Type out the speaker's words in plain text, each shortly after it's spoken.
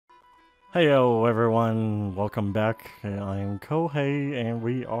Heyo everyone, welcome back. I'm Kouhei and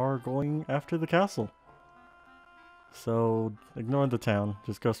we are going after the castle. So ignore the town,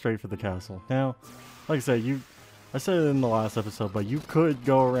 just go straight for the castle. Now, like I said, I said it in the last episode, but you could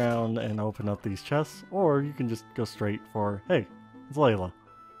go around and open up these chests, or you can just go straight for, hey, it's Layla.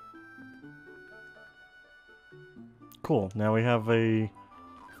 Cool, now we have a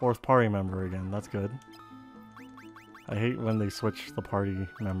fourth party member again, that's good. I hate when they switch the party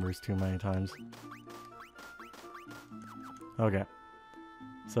members too many times. Okay.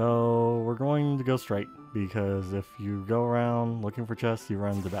 So we're going to go straight, because if you go around looking for chests, you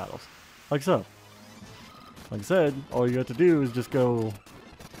run into battles. Like so. Like I said, all you have to do is just go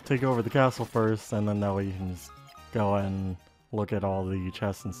take over the castle first, and then that way you can just go and look at all the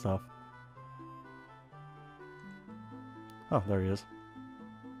chests and stuff. Oh, there he is.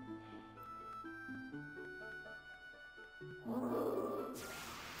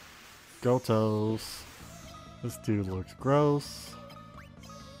 Gotos. This dude looks gross.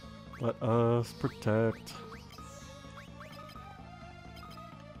 Let us protect.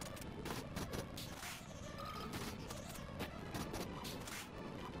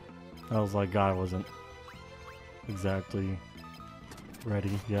 I was like, guy wasn't exactly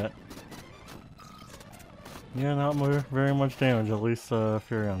ready yet. Yeah, not very much damage. At least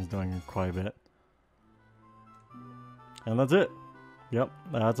Furion's doing quite a bit. And that's it. Yep,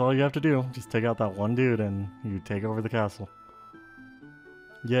 that's all you have to do. Just take out that one dude and you take over the castle.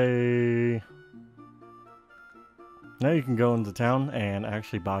 Yay! Now you can go into town and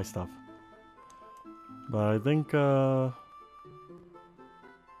actually buy stuff. But I think, yeah,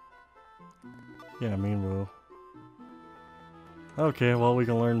 Meanwoo. Okay, well we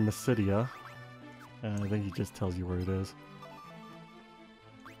can learn Mysidia. And I think he just tells you where it is.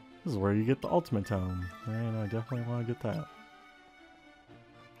 This is where you get the ultimate tome. And I definitely want to get that.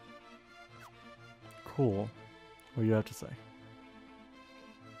 Cool. What do you have to say?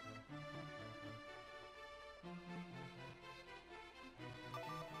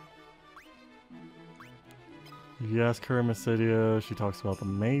 If you ask her Mysidia, she talks about the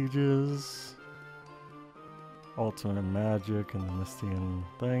mages, ultimate magic, and the Mystian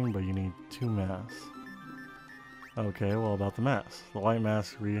thing, but you need 2 masks. Okay, well about the masks. The white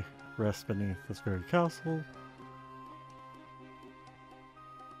mask rests beneath this very castle.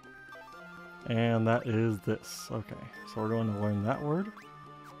 And that is this. Okay, so we're going to learn that word.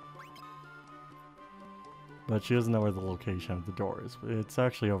 But she doesn't know where the location of the door is. It's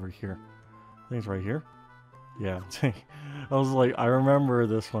actually over here. I think it's right here. Yeah. I was like, I remember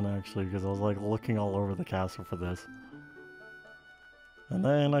this one actually because I was like looking all over the castle for this. And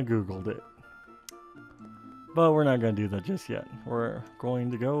then I googled it. But we're not going to do that just yet. We're going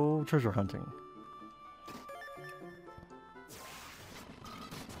to go treasure hunting.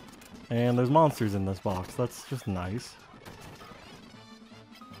 And there's monsters in this box. That's just nice.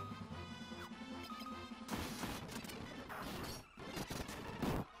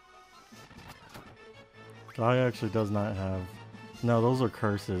 Guy actually does not have... No, those are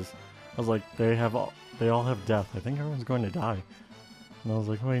curses. I was like, they all have death. I think everyone's going to die. And I was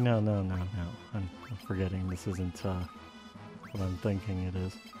like, wait, no. I'm forgetting this isn't what I'm thinking it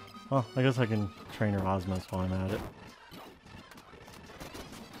is. Well, I guess I can train her Osmos while I'm at it.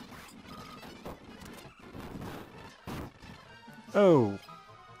 Oh!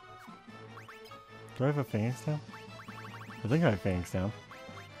 Do I have a Phoenix down? I think I have Phoenix down.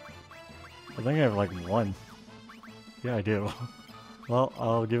 I think I have like 1. Yeah, I do. Well,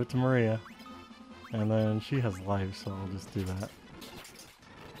 I'll give it to Maria. And then she has life, so I'll just do that.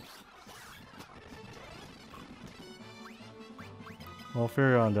 Well,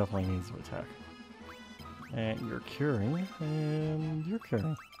 Furion definitely needs to attack. And you're curing, and you're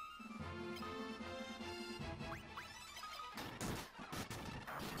curing.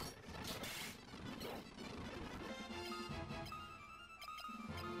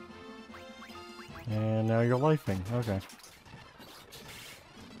 And now you're lifing. Okay.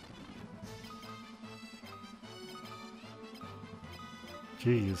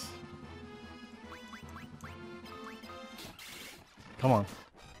 Jeez. Come on.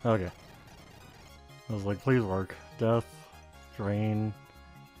 Okay. I was like, please work. Death, drain,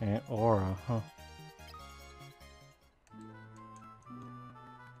 and aura, huh?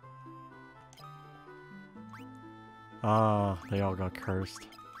 Ah, they all got cursed.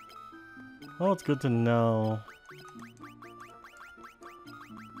 Well, it's good to know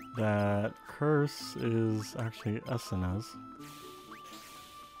that curse is actually SNS.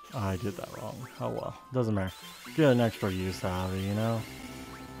 I did that wrong. Oh well, doesn't matter. Get an extra use out of it, you know?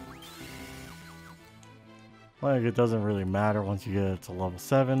 Like, it doesn't really matter once you get it to level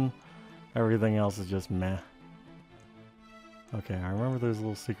 7. Everything else is just meh. Okay, I remember there's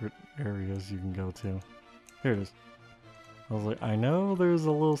little secret areas you can go to. Here it is. I was like, I know there's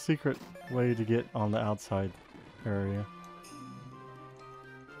a little secret way to get on the outside area.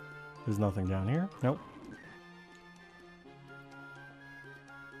 There's nothing down here? Nope.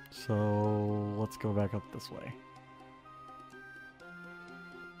 So let's go back up this way.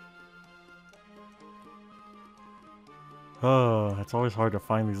 Oh, it's always hard to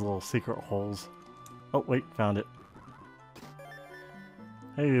find these little secret holes. Oh, wait, found it.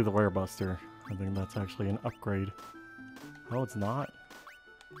 Hey, the Werebuster. I think that's actually an upgrade. Oh, it's not?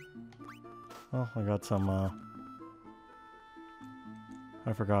 Oh, I got some,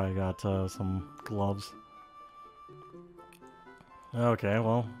 I forgot I got, some gloves. Okay,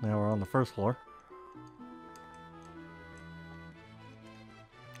 well, now we're on the first floor.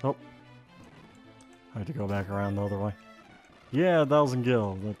 Oh. I had to go back around the other way. Yeah, 1,000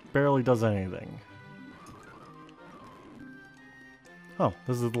 gil. That barely does anything. Oh,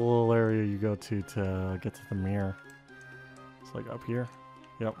 this is the little area you go to get to the mirror. It's like up here.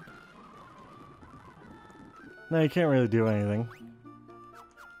 Yep. No, you can't really do anything.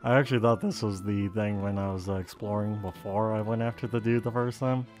 I actually thought this was the thing when I was exploring before I went after the dude the first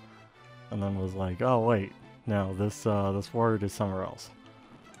time. And then was like, oh wait, no, this word is somewhere else.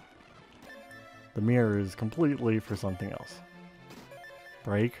 The mirror is completely for something else.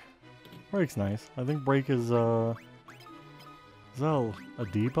 Break. Break's nice. I think break is that a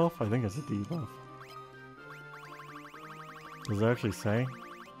debuff? I think it's a debuff. Does it actually say?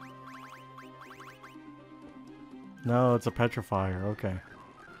 No, it's a petrifier. Okay.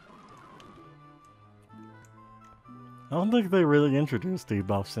 I don't think they really introduced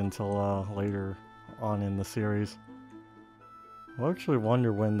debuffs until later on in the series. I actually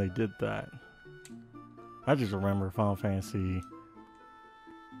wonder when they did that. I just remember Final Fantasy...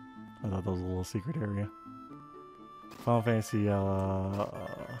 I thought that was a little secret area. Final Fantasy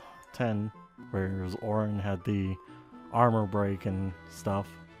 10, where Auron had the armor break and stuff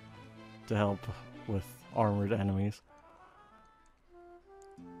to help with armored enemies.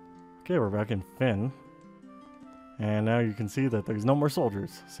 Okay, we're back in Finn. And now you can see that there's no more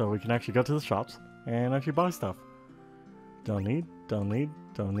soldiers, so we can actually go to the shops and actually buy stuff. Don't need, don't need,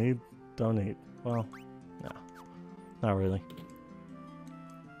 don't need, don't need. Well, no, not really.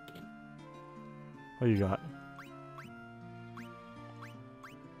 What you got?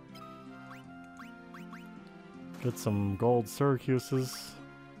 Get some gold Syracuses.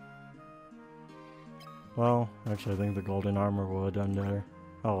 Well, actually I think the golden armor would have done better.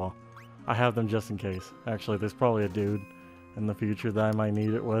 Oh well. I have them just in case. Actually, there's probably a dude in the future that I might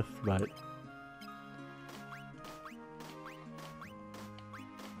need it with, but...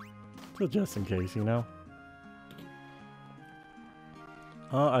 So just in case, you know?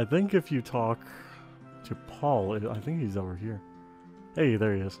 I think if you talk to Paul, I think he's over here. Hey,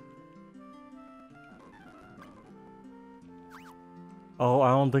 there he is. Oh, I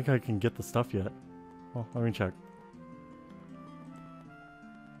don't think I can get the stuff yet. Well, let me check.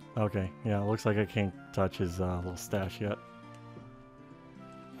 Okay, yeah, it looks like I can't touch his little stash yet.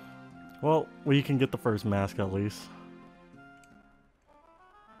 Well, we can get the first mask at least.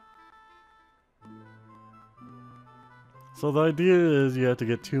 So the idea is you have to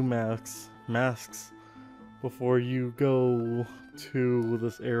get 2 masks before you go to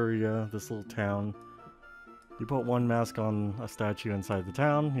this area, this little town. You put 1 mask on a statue inside the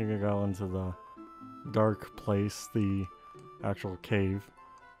town, you're gonna go into the dark place, the actual cave.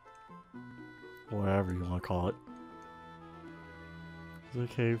 Whatever you want to call it. Is it a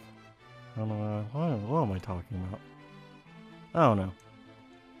cave? I don't know. What am I talking about? I don't know.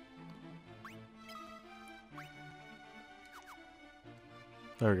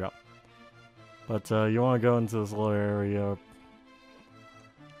 There we go. But you want to go into this little area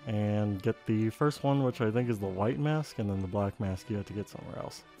and get the first one, which I think is the white mask, and then the black mask you have to get somewhere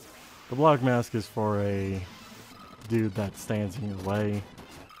else. The black mask is for a dude that stands in your way.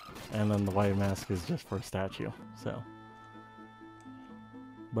 And then the white mask is just for a statue, so.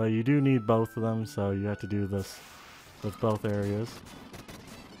 But you do need both of them, so you have to do this with both areas.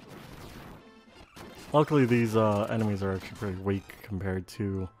 Luckily, these enemies are actually pretty weak compared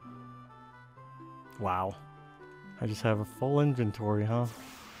to... Wow. I just have a full inventory, huh?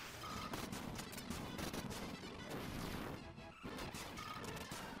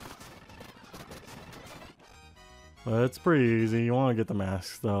 But it's pretty easy. You want to get the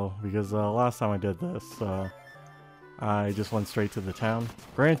masks though, because last time I did this, I just went straight to the town.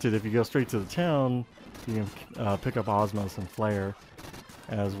 Granted, if you go straight to the town, you can pick up Osmos and Flare,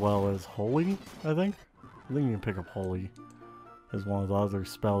 as well as Holy, I think. I think you can pick up Holy is one of the other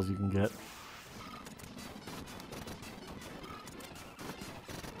spells you can get.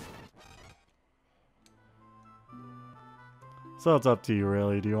 So it's up to you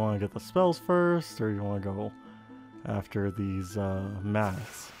really. Do you want to get the spells first, or you want to go after these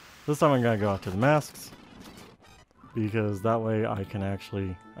masks? This time I'm going to go after the masks, because that way I can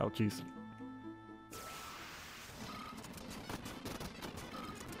actually... Oh jeez.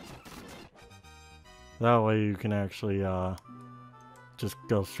 That way you can actually just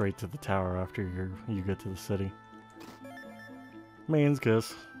go straight to the tower after you get to the city. Mains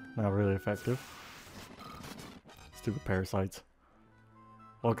kiss, not really effective. Stupid parasites.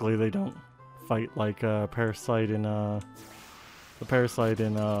 Luckily they don't fight like parasite in the parasite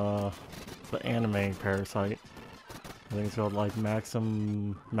in the anime Parasite. I think it's called like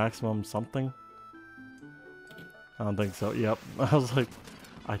maximum something. I don't think so. Yep. I was like,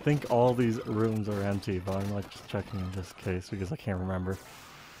 I think all these rooms are empty, but I'm like just checking in just in case because I can't remember.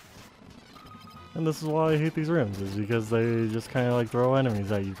 And this is why I hate these rooms, is because they just kind of like throw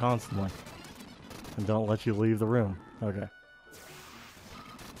enemies at you constantly and don't let you leave the room. Okay.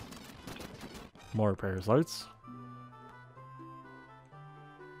 More parasites.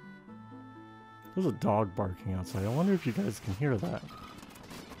 There's a dog barking outside. I wonder if you guys can hear that.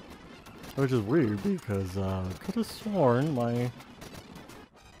 Which is weird because I could have sworn my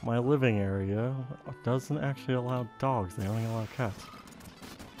living area doesn't actually allow dogs. They only allow cats.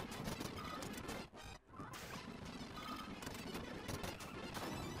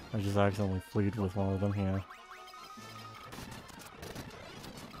 I just accidentally fleed with one of them here.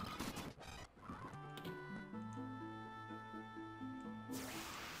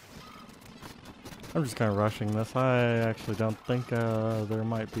 I'm just kind of rushing this. I actually don't think there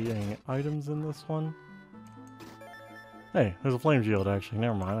might be any items in this one. Hey, there's a flame shield actually.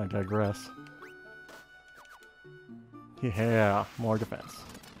 Never mind, I digress. Yeah, more defense.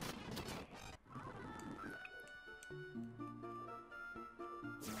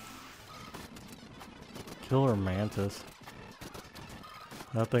 Killer mantis.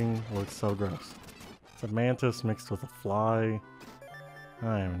 That thing looks so gross. It's a mantis mixed with a fly. I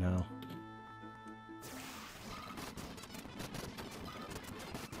don't even know.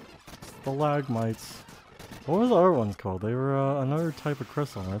 Stalagmites. What were the other ones called? They were another type of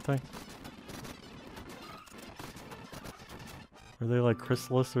crystal, weren't they? Were they like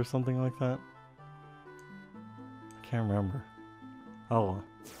chrysalis or something like that? I can't remember. Oh well.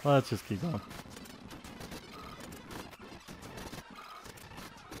 Let's just keep going.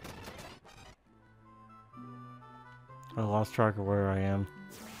 I lost track of where I am.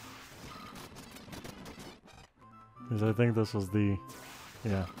 Because I think this was the...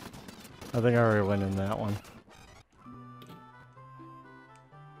 Yeah. I think I already went in that one.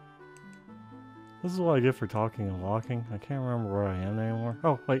 This is what I get for talking and walking. I can't remember where I am anymore.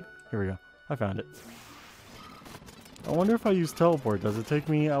 Oh, wait. Here we go. I found it. I wonder if I use teleport. Does it take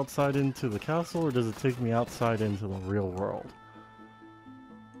me outside into the castle, or does it take me outside into the real world?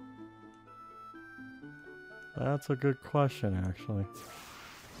 That's a good question, actually.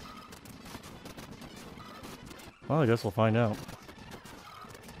 Well, I guess we'll find out.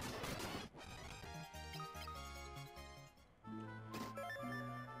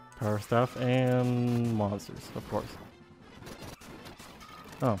 Power staff and monsters, of course.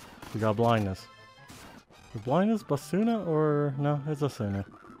 Oh, we got blindness. Is blindness Basuna or... No, it's Asuna.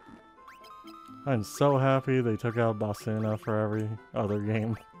 I'm so happy they took out Basuna for every other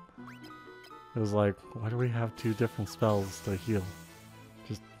game. It was like, why do we have two different spells to heal?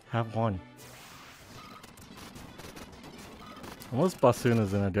 Just have one. Unless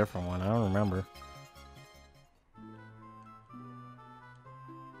Basuna's in a different one, I don't remember.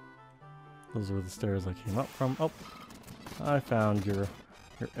 Those were the stairs I came up from. Oh, I found your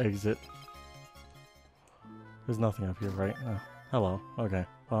exit. There's nothing up here, right? Oh, hello. Okay,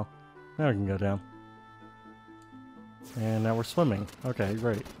 well, now we can go down. And now we're swimming. Okay,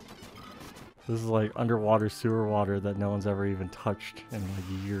 great. This is like underwater sewer water that no one's ever even touched in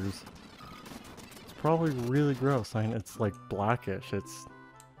like years. It's probably really gross. I mean, it's like blackish. It's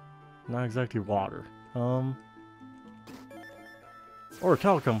not exactly water. Or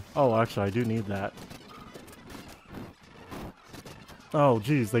talcum. Oh, actually, I do need that. Oh,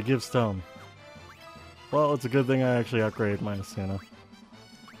 geez, they give stone. Well, it's a good thing I actually upgraded my Asuna.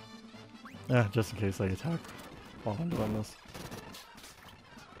 Yeah, just in case they attack while I'm doing this.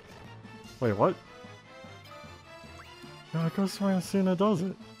 Wait, what? No, it goes to where Asuna does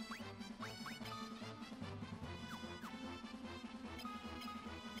it.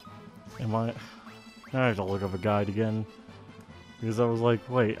 Am I... I have to look up a guide again. Because I was like,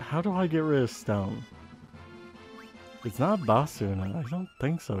 wait, how do I get rid of stone? It's not Basuna. I don't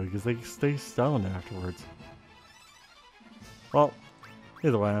think so, because they stay stoned afterwards. Well,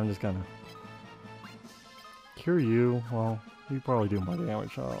 either way, I'm just gonna cure you. Well, you probably do more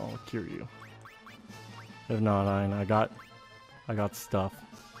damage. I'll cure you. If not, I got stuff,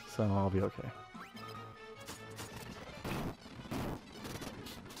 so I'll be okay.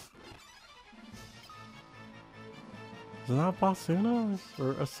 Is it not Basuna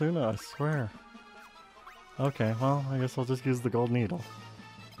or Asuna? I swear. Okay, well, I guess I'll just use the gold needle.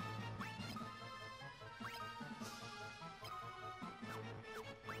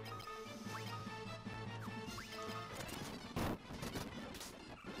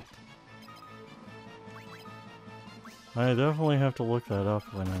 I definitely have to look that up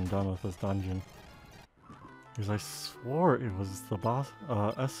when I'm done with this dungeon. Because I swore it was the boss,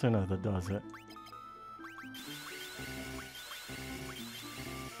 Asuna that does it.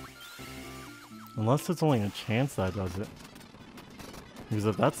 Unless it's only a chance that does it. Because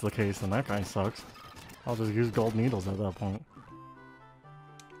if that's the case, then that guy sucks. I'll just use gold needles at that point.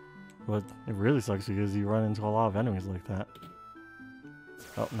 But it really sucks because you run into a lot of enemies like that.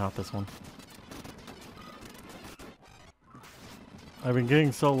 Oh, not this one. I've been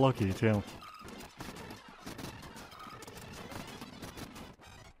getting so lucky, too.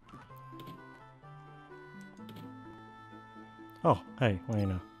 Oh, hey, what do you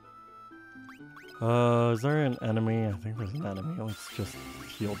know? Is there an enemy? I think there's an enemy. Let's just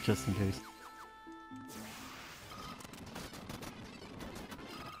heal just in case.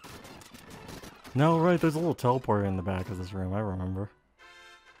 No, right, there's a little teleporter in the back of this room, I remember.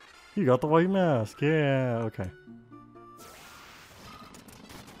 You got the white mask, yeah, okay.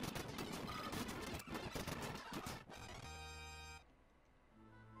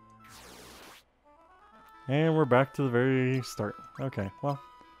 And we're back to the very start. Okay, well.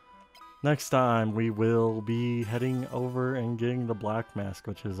 Next time we will be heading over and getting the black mask,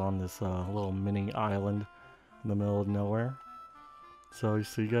 which is on this little mini island in the middle of nowhere. So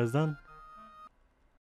see you guys then.